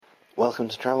Welcome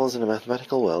to Travels in a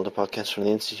Mathematical World, a podcast from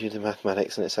the Institute of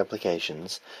Mathematics and its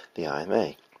Applications, the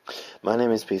IMA. My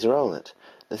name is Peter Rowlett.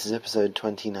 This is episode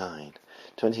 29.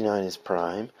 29 is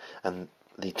prime, and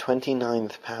the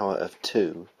 29th power of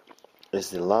 2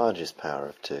 is the largest power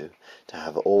of 2 to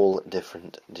have all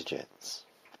different digits.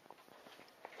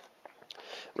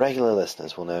 Regular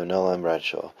listeners will know Noel-Ann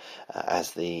Bradshaw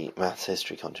as the maths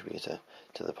history contributor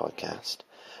to the podcast.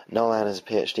 Noel-Ann is a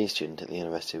PhD student at the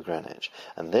University of Greenwich,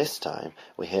 and this time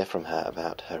we hear from her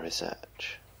about her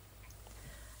research.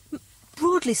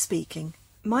 Broadly speaking,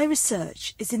 my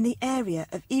research is in the area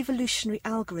of evolutionary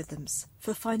algorithms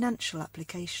for financial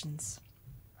applications.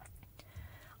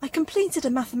 I completed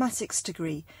a mathematics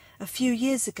degree a few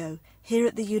years ago here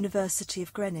at the University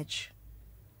of Greenwich.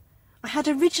 I had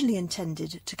originally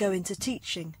intended to go into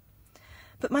teaching,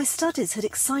 but my studies had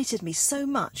excited me so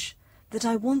much that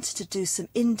I wanted to do some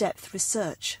in-depth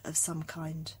research of some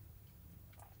kind.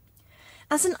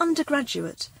 As an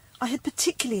undergraduate, I had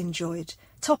particularly enjoyed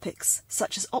topics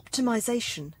such as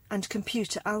optimization and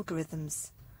computer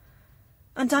algorithms,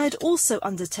 and I had also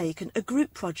undertaken a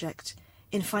group project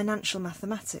in financial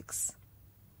mathematics.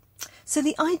 So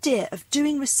the idea of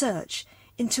doing research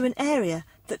into an area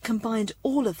that combined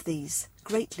all of these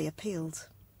greatly appealed.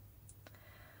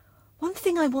 One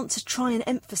thing I want to try and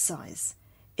emphasise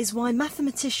is why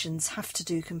mathematicians have to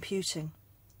do computing.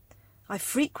 I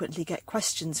frequently get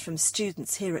questions from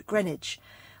students here at Greenwich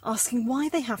asking why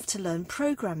they have to learn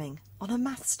programming on a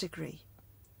maths degree.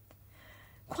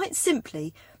 Quite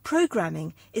simply,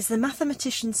 programming is the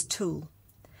mathematician's tool,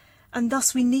 and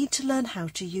thus we need to learn how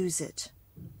to use it.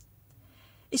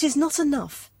 It is not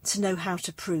enough to know how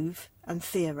to prove and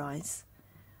theorise.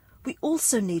 We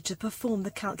also need to perform the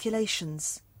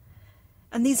calculations,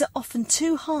 and these are often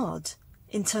too hard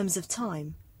in terms of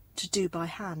time to do by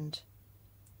hand.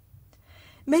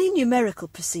 Many numerical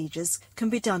procedures can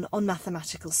be done on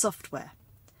mathematical software,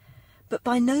 but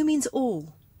by no means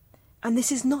all, and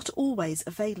this is not always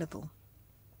available.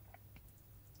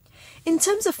 In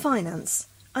terms of finance,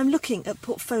 I'm looking at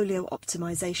portfolio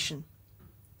optimization.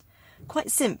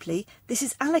 Quite simply, this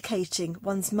is allocating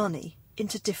one's money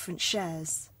into different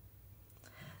shares.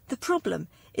 The problem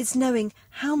is knowing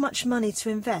how much money to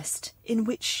invest in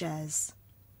which shares.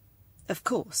 Of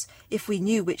course, if we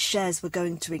knew which shares were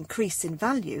going to increase in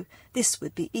value, this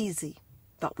would be easy,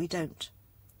 but we don't.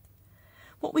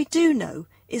 What we do know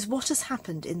is what has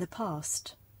happened in the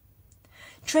past.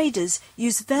 Traders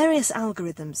use various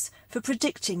algorithms for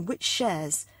predicting which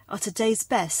shares are today's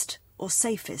best or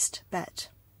safest bet.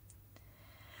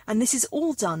 And this is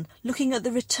all done looking at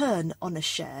the return on a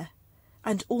share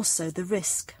and also the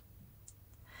risk.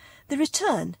 The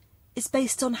return is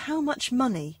based on how much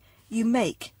money you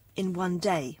make in one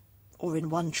day or in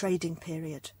one trading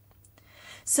period.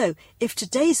 So if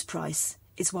today's price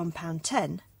is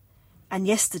 £1.10 and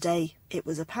yesterday it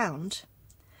was £1,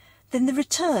 then the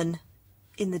return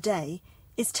in the day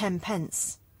is 10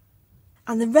 pence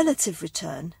and the relative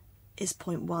return is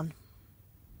 0.1.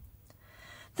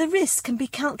 The risk can be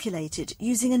calculated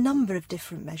using a number of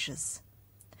different measures.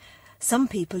 Some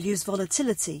people use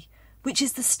volatility, which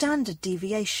is the standard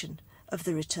deviation of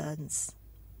the returns.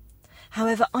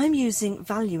 However, I'm using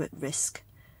value at risk,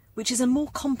 which is a more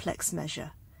complex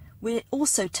measure, where it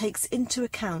also takes into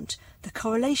account the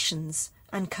correlations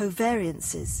and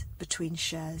covariances between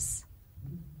shares.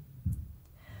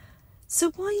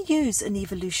 So why use an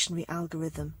evolutionary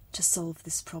algorithm to solve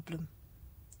this problem?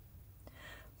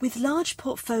 With large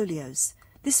portfolios,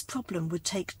 this problem would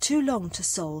take too long to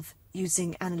solve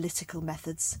using analytical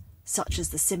methods, such as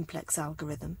the simplex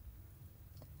algorithm.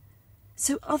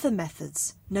 So other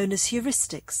methods, known as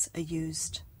heuristics, are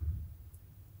used.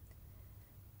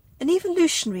 An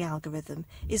evolutionary algorithm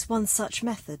is one such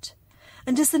method,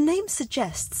 and as the name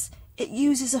suggests, it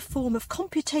uses a form of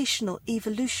computational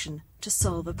evolution to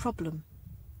solve a problem.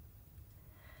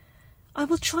 I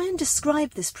will try and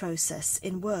describe this process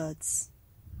in words.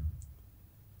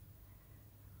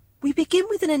 We begin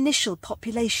with an initial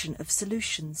population of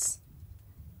solutions.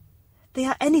 They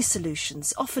are any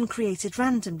solutions, often created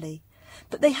randomly,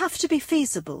 but they have to be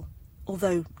feasible,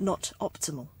 although not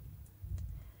optimal.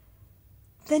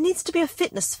 There needs to be a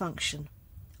fitness function,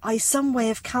 i.e. some way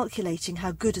of calculating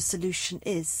how good a solution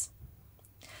is.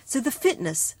 So the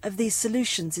fitness of these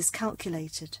solutions is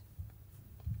calculated.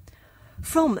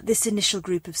 From this initial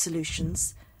group of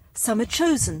solutions, some are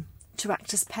chosen to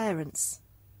act as parents.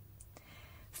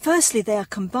 Firstly, they are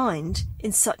combined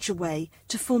in such a way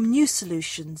to form new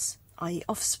solutions, i.e.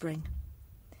 offspring.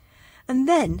 And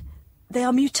then they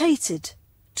are mutated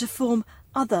to form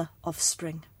other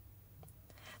offspring.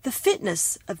 The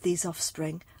fitness of these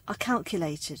offspring are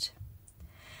calculated.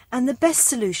 and the best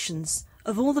solutions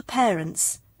of all the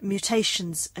parents,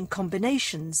 mutations and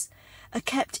combinations are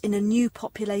kept in a new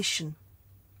population.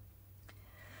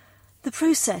 The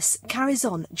process carries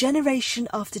on generation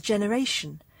after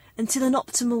generation until an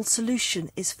optimal solution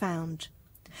is found.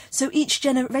 So each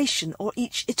generation or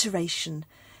each iteration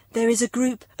there is a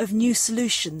group of new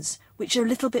solutions which are a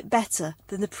little bit better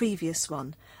than the previous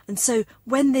one, and so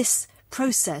when this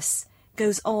process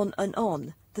goes on and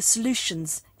on, the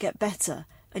solutions get better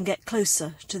and get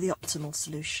closer to the optimal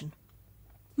solution.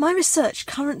 My research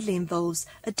currently involves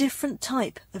a different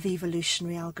type of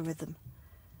evolutionary algorithm.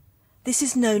 This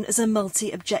is known as a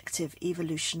multi-objective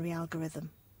evolutionary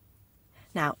algorithm.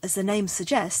 Now, as the name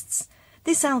suggests,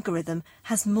 this algorithm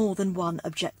has more than one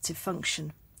objective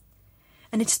function,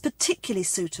 and it is particularly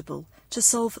suitable to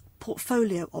solve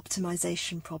portfolio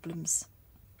optimization problems.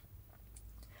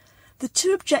 The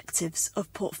two objectives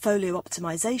of portfolio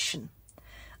optimization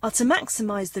are to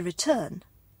maximize the return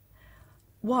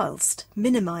whilst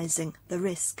minimizing the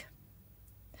risk.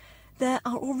 There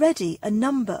are already a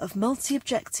number of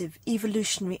multi-objective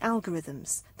evolutionary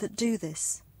algorithms that do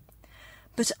this,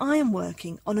 but I am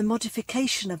working on a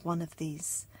modification of one of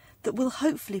these that will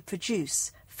hopefully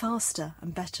produce faster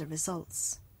and better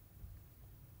results.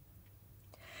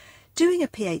 Doing a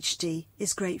PhD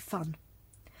is great fun,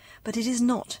 but it is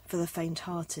not for the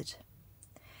faint-hearted.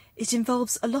 It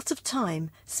involves a lot of time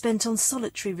spent on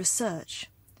solitary research,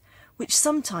 which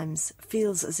sometimes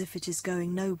feels as if it is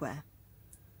going nowhere.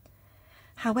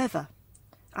 However,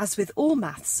 as with all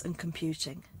maths and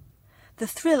computing, the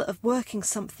thrill of working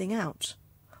something out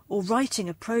or writing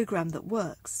a program that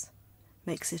works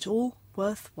makes it all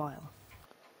worthwhile.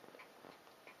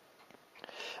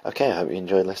 Okay, I hope you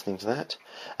enjoyed listening to that.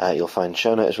 You'll find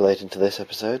show notes related to this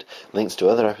episode, links to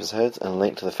other episodes, and a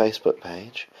link to the Facebook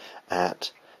page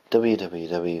at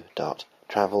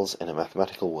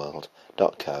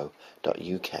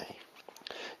www.travelsinamathematicalworld.co.uk.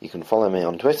 You can follow me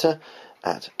on Twitter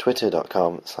at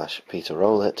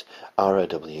twitter.com/PeterRowlett,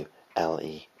 ROWLETT.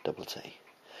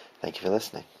 Thank you for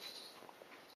listening.